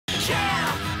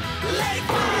Camp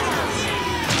Lakebottom!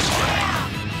 Yeah!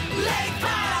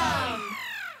 Lakebottom!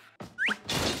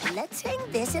 Let's hang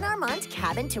this in Armand's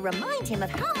cabin to remind him of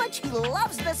how much he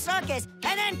loves the circus.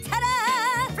 And then,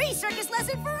 ta-da! Free circus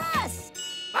lesson for us!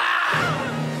 Ah!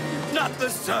 Not the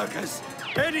circus!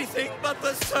 Anything but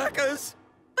the circus!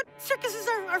 But circuses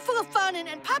are full of fun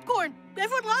and popcorn.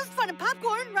 Everyone loves fun and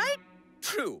popcorn, right?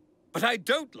 True, but I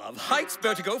don't love heights,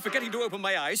 vertigo, forgetting to open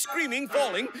my eyes, screaming,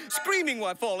 falling, screaming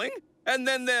while falling, and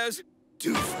then there's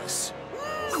Doofus.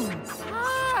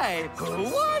 Hi, who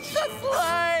wants a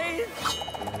slide?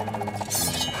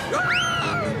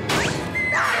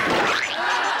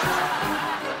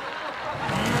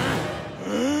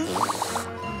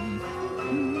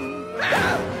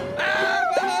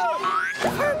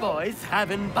 Her boy's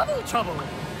having bubble trouble.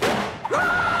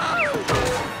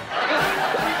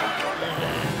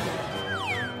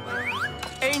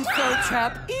 Ain't so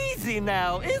chap easy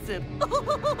now, is it?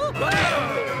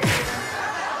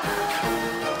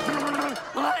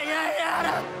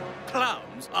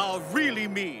 Clowns are really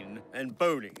mean and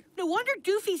bony. No wonder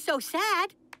Doofy's so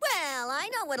sad. Well, I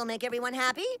know what'll make everyone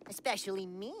happy, especially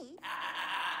me.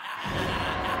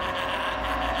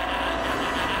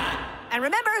 And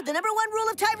remember, the #1 rule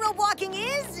of tightrope walking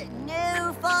is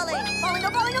no falling. Falling, no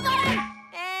falling, no falling!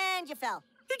 And you fell.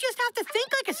 You just have to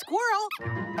think like a squirrel.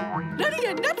 Nutty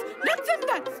and nuts, nuts and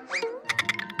nuts.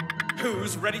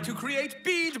 Who's ready to create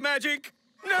bead magic?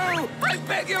 No! I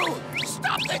beg you!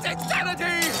 Stop this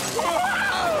insanity!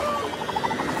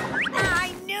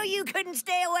 I knew you couldn't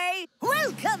stay away.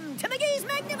 Welcome to McGee's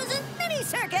Magnificent Mini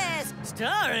Circus,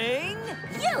 starring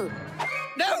you.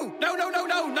 No! No, no, no,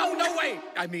 no, no, no way!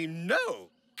 I mean, no.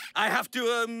 I have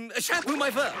to, shampoo my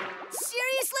fur.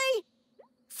 Seriously?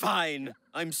 Fine.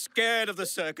 I'm scared of the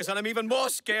circus, and I'm even more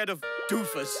scared of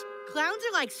Doofus. Clowns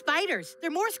are like spiders. They're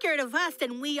more scared of us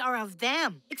than we are of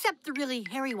them. Except the really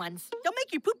hairy ones. They'll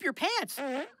make you poop your pants.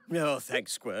 No,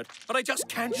 thanks, Squirt. But I just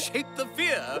can't shake the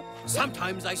fear.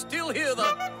 Sometimes I still hear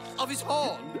of his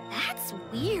horn. That's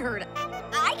weird.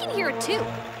 I can hear it too.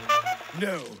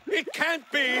 No, it can't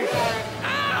be.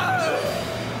 Ah!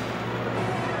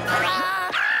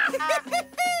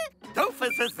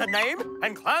 Doofus is the name,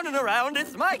 and clowning around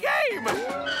is my game.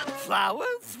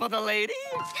 Flowers for the lady.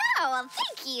 Oh, well,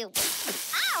 thank you.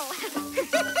 Ow!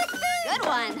 Good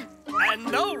one.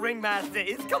 And no ringmaster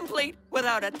is complete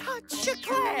without a touch of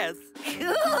class.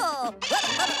 Cool.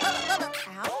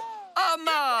 Ow.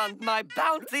 Armand, my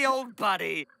bouncy old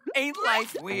buddy. Ain't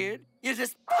life weird? You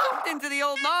just popped into the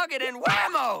old noggin and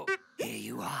whammo! Here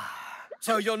you are.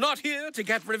 So you're not here to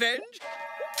get revenge?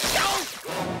 No!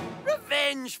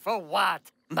 Revenge for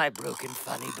what? My broken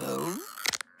funny bone?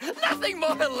 Nothing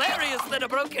more hilarious than a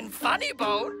broken funny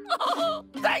bone.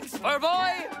 Thanks, fur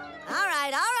boy. All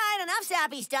right, enough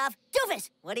sappy stuff. Doofus,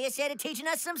 what do you say to teaching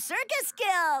us some circus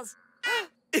skills?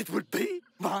 It would be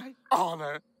my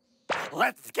honor.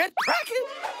 Let's get cracking.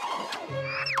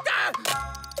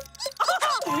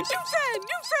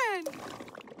 New friend!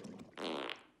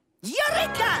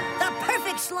 Eureka! The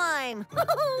perfect slime!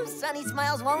 Sunny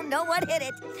Smiles won't know what hit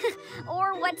it.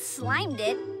 Or what slimed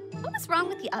it. What was wrong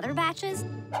with the other batches?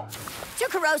 Too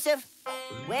corrosive.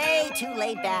 Way too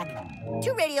laid back.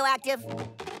 Too radioactive.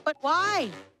 But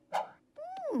why?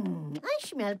 I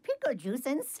smell pickle juice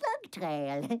and slug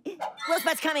trail.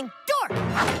 Rosebud's coming. Door!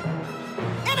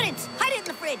 Evidence! Hide it in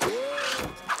the fridge.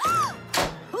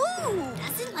 Ooh!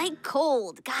 Doesn't like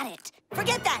cold. Got it.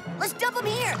 Forget that. Let's dump them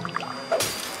here.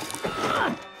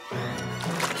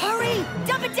 Hurry!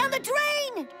 Dump it down the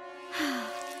drain!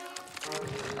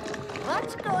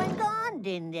 What's going on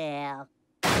in there?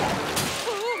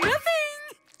 Nothing!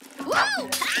 Whoa!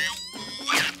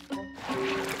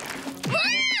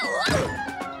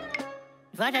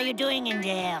 What are you doing in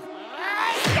there?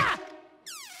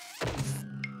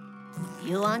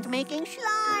 You aren't making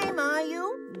slime, are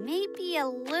you? Maybe a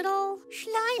little.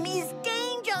 Slime is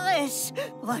dangerous.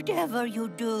 Whatever you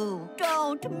do,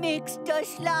 don't mix the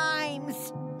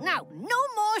slimes. Now, no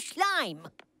more slime.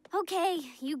 Okay,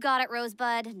 you got it,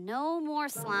 Rosebud. No more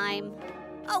slime.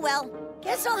 Oh, well,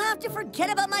 guess I'll have to forget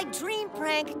about my dream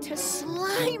prank to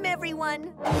slime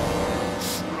everyone.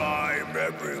 Slime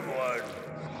everyone.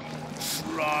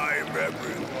 Slime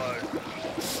everyone.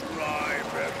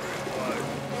 Slime everyone.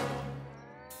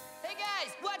 Hey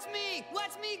guys, watch me!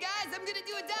 Watch me, guys! I'm gonna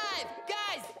do a dive!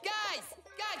 Guys,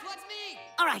 watch me!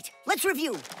 All right, let's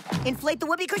review. Inflate the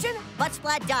whoopee cushion,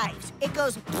 Buttsquat dives. It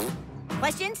goes...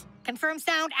 Questions? Confirm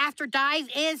sound after dive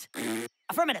is...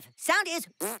 Affirmative. Sound is...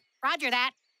 Roger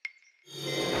that.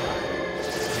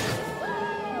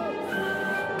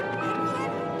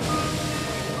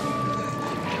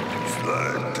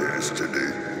 Slime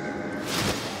destiny.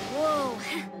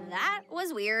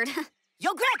 is weird.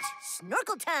 Yo, Gretch,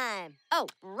 snorkel time. Oh,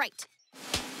 right.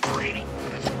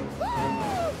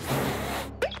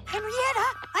 Henrietta,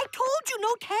 I told you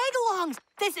no tag-alongs.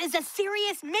 This is a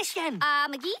serious mission.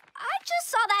 McGee, I just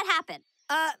saw that happen.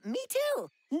 Me too.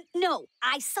 No,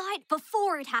 I saw it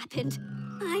before it happened.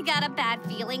 I got a bad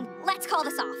feeling. Let's call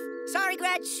this off. Sorry,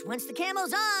 Gretch. Once the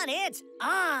camo's on, it's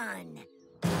on.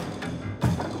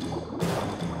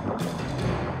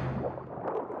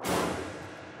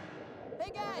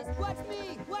 Hey guys, watch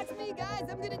me! Watch me, guys!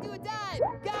 I'm gonna do a dive!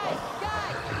 Guys,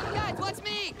 watch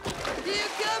me! Here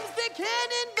comes the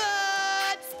cannon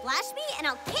butt! Splash me and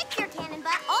I'll kick your cannon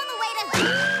butt all the way to...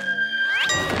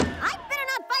 I better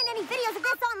not find any videos of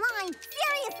this online.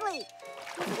 Seriously!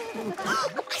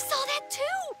 I saw that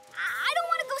too! I don't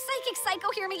want to go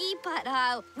psycho here, McGee, but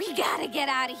we gotta get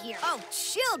out of here. Oh,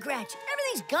 chill, Gretch.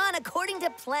 Everything's gone according to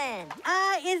plan.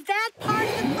 Is that part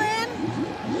of the plan?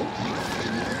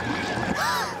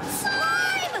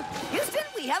 Slime! Houston,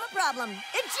 we have a problem.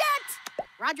 Eject!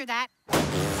 Roger that.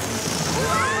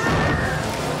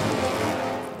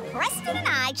 Preston and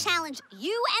I challenge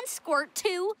you and Squirt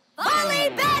to... Volley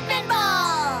badminton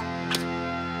ball!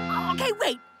 Okay,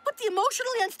 wait. Put the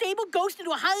emotionally unstable ghost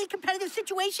into a highly competitive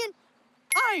situation?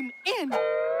 I'm in.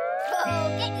 Oh,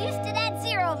 get used to that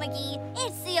 0, McGee.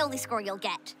 It's the only score you'll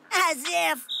get. As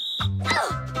if...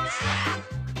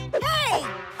 Hey!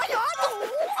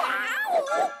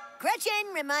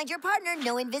 Gretchen, remind your partner,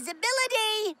 no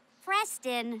invisibility.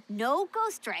 Preston, no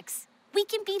ghost tricks. We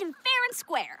can beat him fair and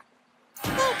square.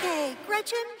 Okay,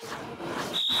 Gretchen.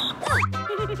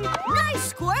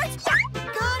 Nice, Squirt!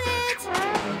 Got it!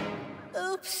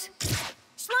 Oops.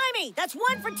 Slimy, that's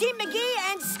 1 for Team McGee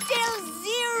and still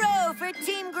 0 for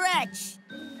Team Gretch.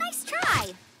 Nice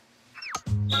try.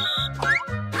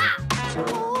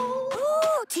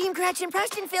 Ooh, Team Gretch and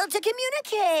Preston failed to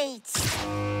communicate.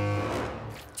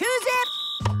 2-zip.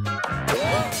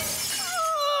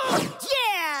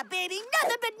 Yeah, baby,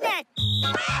 nothing but net.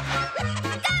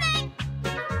 Got it!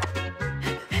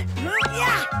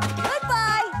 Yeah,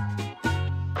 goodbye.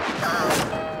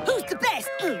 Who's the best?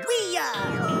 We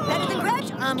are. Better than Gretch?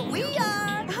 We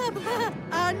are.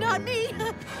 Not me.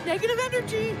 Negative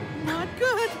energy. Not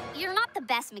good. You're not the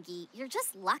best, McGee. You're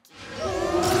just lucky.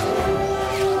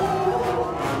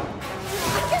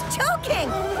 I'm just joking.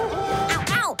 Ow,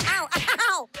 ow, ow,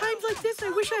 ow. Times like this, I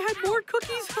wish I had more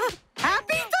cookies.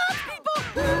 Happy thoughts, people!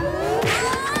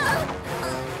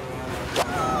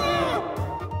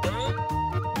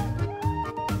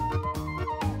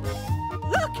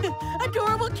 Look!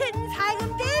 Adorable kittens hide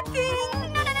them dancing!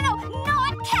 No,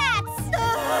 not cats!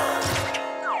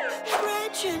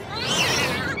 Gretchen.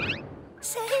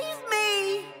 Save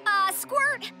me.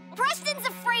 Squirt, Preston's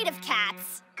afraid of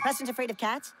cats. Preston's afraid of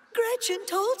cats? Gretchen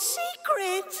told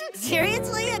secrets.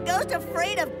 Seriously? A ghost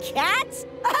afraid of cats?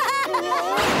 I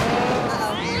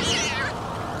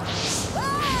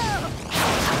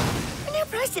knew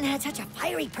Preston had such a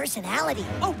fiery personality.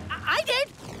 Oh, I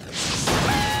did!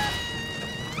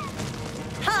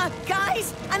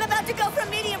 Guys, I'm about to go from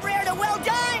medium rare to well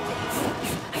done.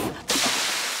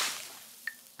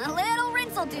 A little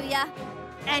rinse will do ya.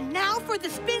 And now for the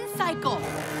spin cycle.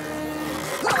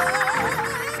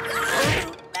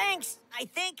 Thanks, I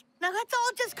think. Now let's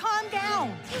all just calm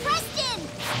down. Preston,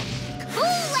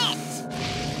 cool it!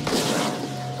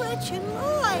 Gretchen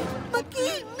Lloyd,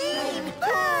 McGee mean,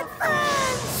 bad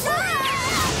friends.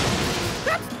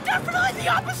 That's definitely the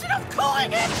opposite of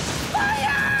cooling it!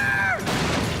 Fire!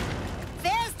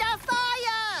 There's the fire!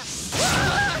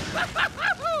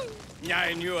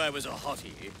 I knew I was a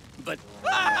hottie, but...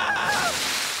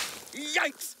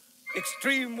 Yikes!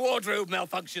 Extreme wardrobe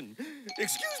malfunction.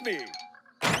 Excuse me.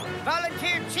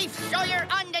 Volunteer Chief Sawyer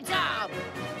on the job.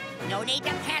 No need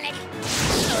to panic.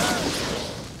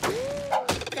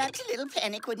 That little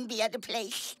panic wouldn't be out of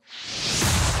place.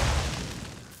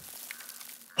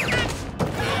 Cut!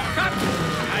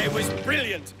 I was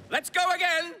brilliant. Let's go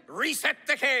again. Reset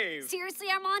the cave. Seriously,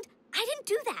 Armand? I didn't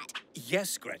do that.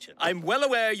 Yes, Gretchen. I'm well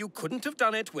aware you couldn't have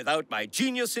done it without my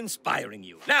genius inspiring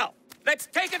you. Now, let's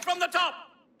take it from the top.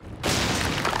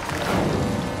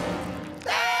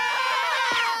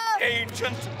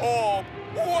 Ancient orb,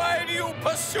 why do you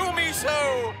pursue me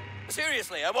so?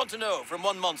 Seriously, I want to know from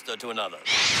one monster to another.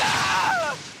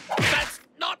 That's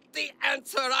not the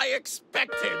answer I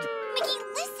expected. McGee,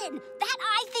 listen. That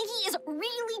eye thingy is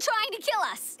really trying to kill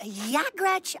us. Yeah,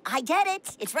 Gretch, I get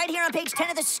it. It's right here on page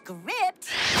 10 of the script.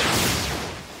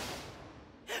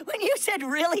 When you said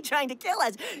really trying to kill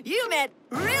us, you meant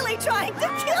really trying to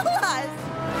kill us.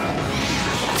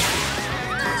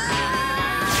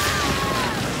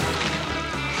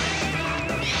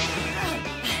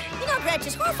 Gretch,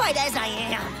 as horrified as I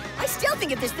am, I still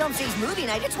think if this film sees movie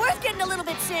night, it's worth getting a little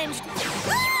bit singed. Oh,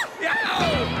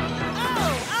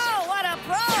 what a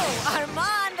pro!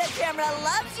 Armand, the camera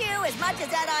loves you as much as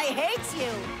that eye hates you.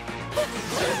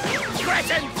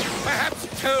 Gretchen, perhaps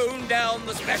tone down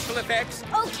the special effects.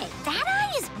 Okay, that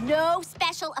eye is no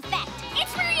special effect.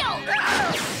 It's real!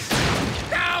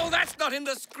 No, that's not in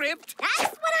the script.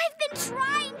 That's what I've been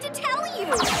trying to tell you.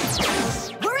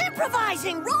 We're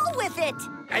improvising. Roll with it.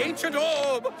 Ancient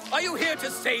Orb, are you here to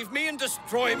save me and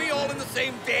destroy me all in the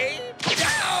same day?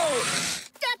 No!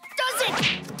 That does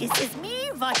it. This is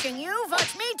me watching you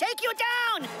watch me take you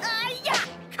down. Yeah.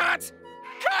 Cut!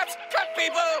 Cut! Cut,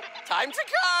 people! Time to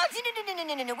cut!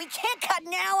 No. We can't cut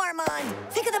now, Armand.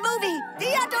 Think of the movie,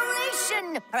 The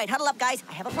Adoration. All right, huddle up, guys.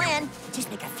 I have a plan. Just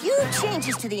make a few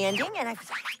changes to the ending, and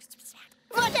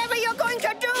whatever you're going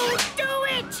to do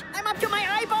it! I'm up to my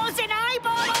eyeballs in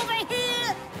eyeball over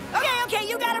here. Okay,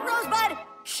 you got it, Rosebud.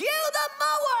 Cue the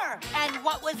mower! And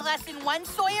what was lesson 1,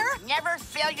 Sawyer? Never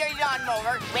fill your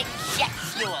lawnmower with jet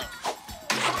fuel.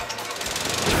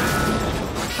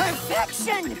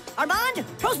 Perfection! Armand,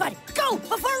 Rosebud, go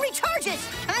before it recharges!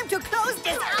 Time to close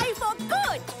this eye for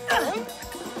good!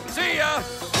 See ya!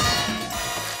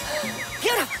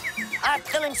 Beautiful! Our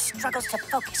villain struggles to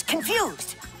focus,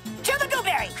 confused. Kill the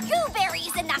gooberry! Gooberry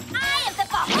is in the eye of the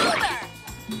beholder!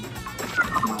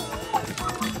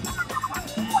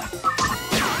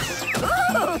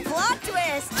 Ooh, plot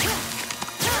twist!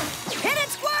 Hit it,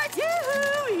 Squirt!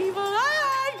 Yoo-hoo, evil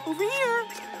eye! Over here!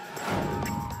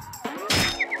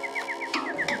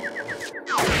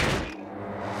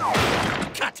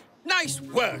 Cut! Nice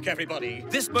work, everybody.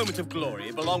 This moment of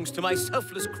glory belongs to my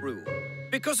selfless crew.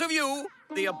 Because of you,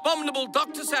 the abominable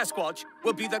Dr. Sasquatch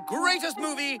will be the greatest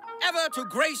movie ever to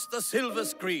grace the silver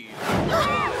screen.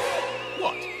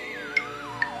 What?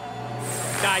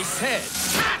 I said...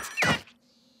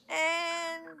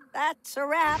 And that's a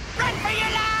wrap. Run for your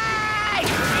life!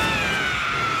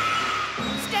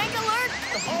 Stank alert!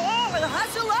 Oh,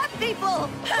 hustle up, people!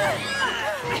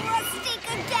 Let's take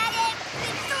a get it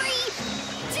in 3,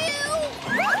 2...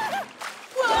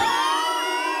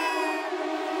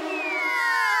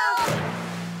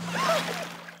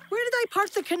 Where did I park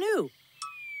the canoe?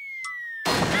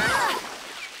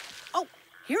 Oh,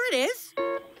 here it is.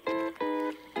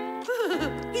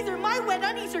 Either my wet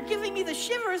undies are giving me the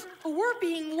shivers, or we're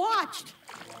being watched.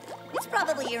 It's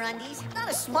probably your undies, not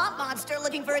a swamp monster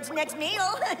looking for its next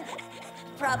meal.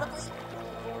 Probably.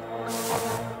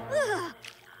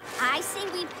 I say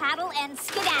we paddle and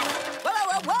skedaddle.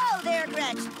 Whoa there,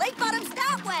 Gretch. Lake bottom's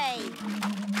that way.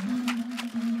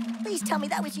 Please tell me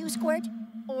that was you, Squirt.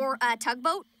 Or a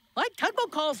tugboat. My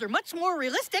tugboat calls are much more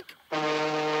realistic.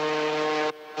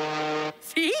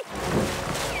 See?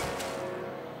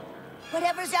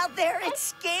 Whatever's out there, it's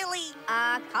scaly.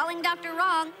 Calling Doctor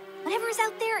wrong. Whatever's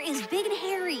out there is big and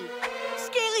hairy.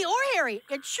 Scaly or hairy,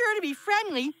 it's sure to be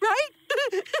friendly, right?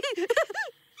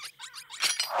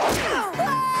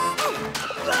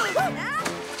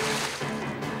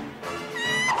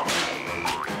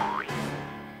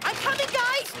 I'm coming,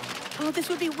 guys! Oh, this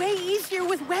would be way easier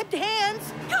with webbed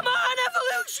hands. Come on,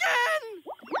 evolution!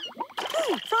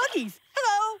 Ooh, froggies,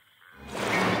 hello.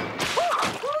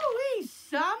 Ooh-wee,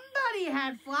 somebody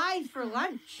had flies for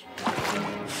lunch.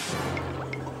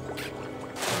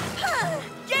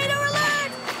 Gator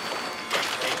alert!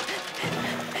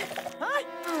 Huh?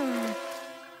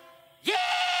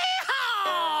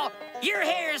 Yeehaw! Your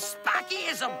hair's spiky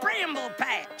as a bramble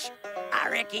patch. I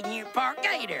reckon you're part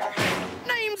gator.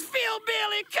 Name's Phil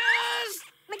Billy, cuz.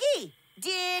 McGee,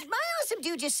 did my awesome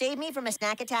dude just save me from a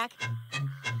snack attack?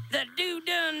 The dude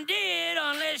done did,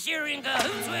 unless you're in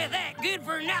cahoots with that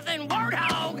good-for-nothing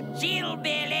warthog, Jill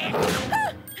Billy.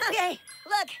 Okay,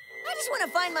 look, I just want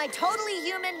to find my totally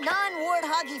human,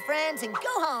 non-warthoggy friends and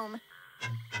go home.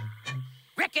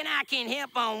 Reckon I can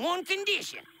help on one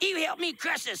condition. You help me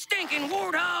crush a stinking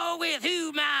warthog with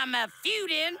whom I'm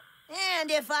a-feuding. And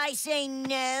if I say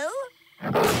no?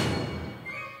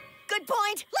 Good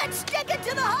point. Let's stick it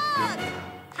to the hog!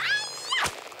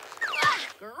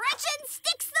 Gretchen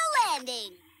sticks the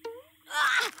landing.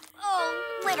 Oh,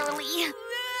 literally.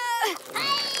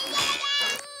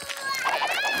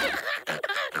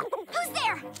 Who's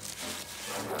there?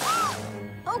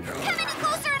 Oh, come any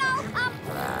closer and I'll,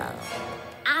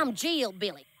 I'm Jill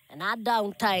Billy, and I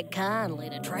don't take kindly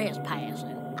to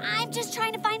trespassing. I'm just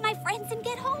trying to find my friends and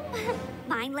get home.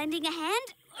 Mind lending a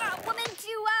hand? Woman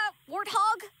to,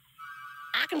 warthog?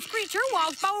 I can scratch your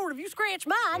walk forward if you scratch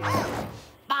mine.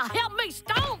 Help me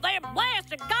stomp that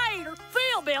blasted gator,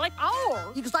 Phil Billy,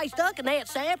 or you can stay stuck in that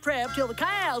sand trap till the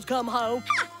cows come home.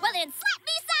 Well, then slap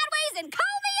me sideways and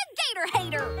call me a water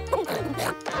hater.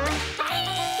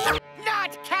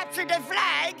 Not capture the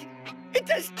flag! It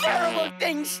does terrible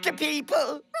things to people!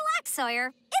 Relax,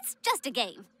 Sawyer. It's just a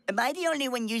game. Am I the only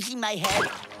one using my head?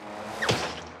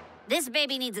 This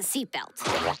baby needs a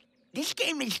seatbelt. This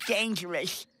game is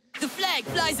dangerous. The flag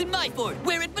flies in my fort,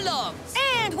 where it belongs.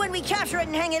 And when we capture it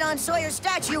and hang it on Sawyer's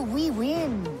statue, we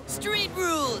win. Street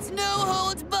rules, no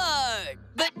holds barred.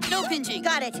 But no pinching.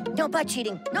 Got it. No butt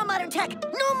cheating. No modern tech.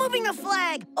 No moving the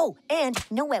flag. Oh, and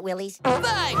no wet willies.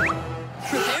 Fine.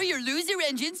 Prepare your loser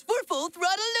engines for full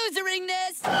throttle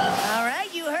loseringness. All right,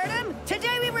 you heard him.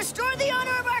 Today we restore the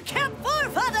honor of our camp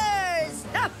forefathers.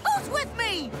 Now, who's with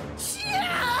me? Charge!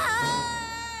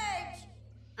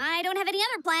 I don't have any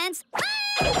other plans.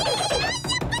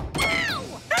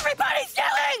 Everybody's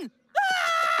yelling!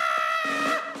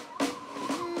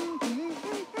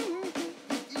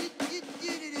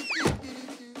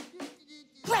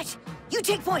 Gretch, you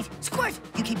take point. Squirt,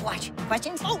 you keep watch.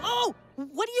 Questions? Oh!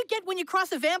 What do you get when you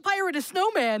cross a vampire and a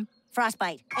snowman?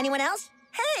 Frostbite. Anyone else?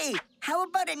 Hey, how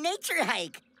about a nature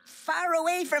hike? Far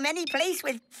away from any place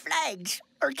with flags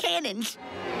or cannons.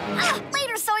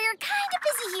 Later, Sawyer. Kinda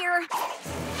busy here.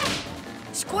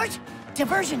 Squirt,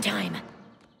 diversion time.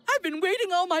 I've been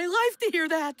waiting all my life to hear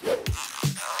that.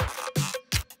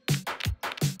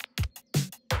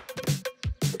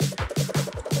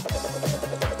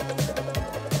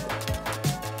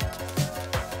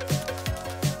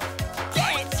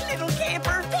 Dance, little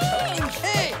camper, dance!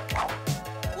 Hey,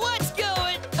 what's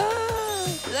going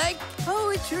on? Like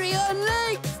poetry on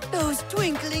lakes, those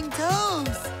twinkling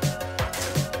toes.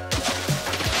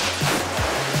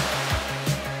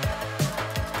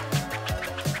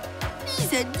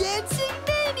 He's a dancing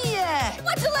maniac.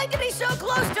 What's it like to be so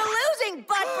close to losing,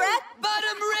 butt breath?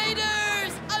 Bottom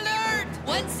Raiders, alert!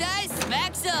 One size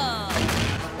smacks all.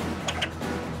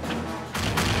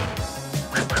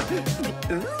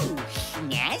 Ooh,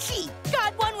 snazzy.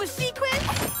 Got one with sequins?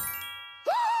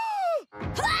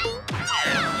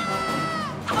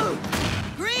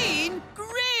 Green?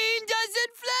 Green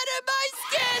doesn't flatter my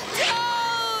skin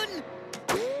tone!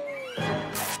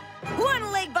 One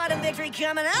leg bottom victory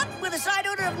coming up with a side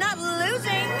order of not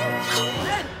losing.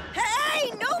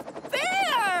 Hey, no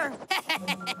fair!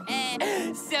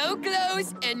 So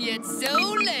close and yet so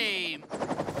lame.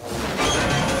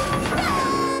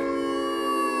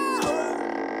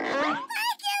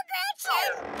 Thank you,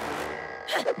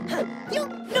 Gretchen. You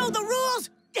know the rules.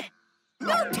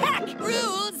 No tech.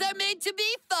 Rules are made to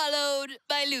be followed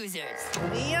by losers.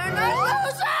 We are not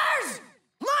losers.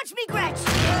 Launch me, Gretch.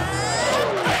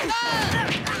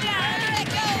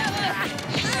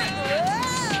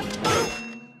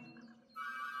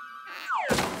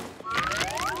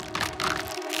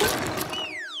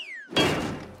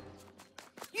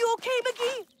 You okay,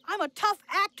 McGee? I'm a tough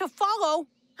act to follow.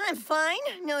 I'm fine.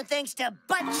 No thanks to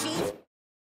Butt Chief.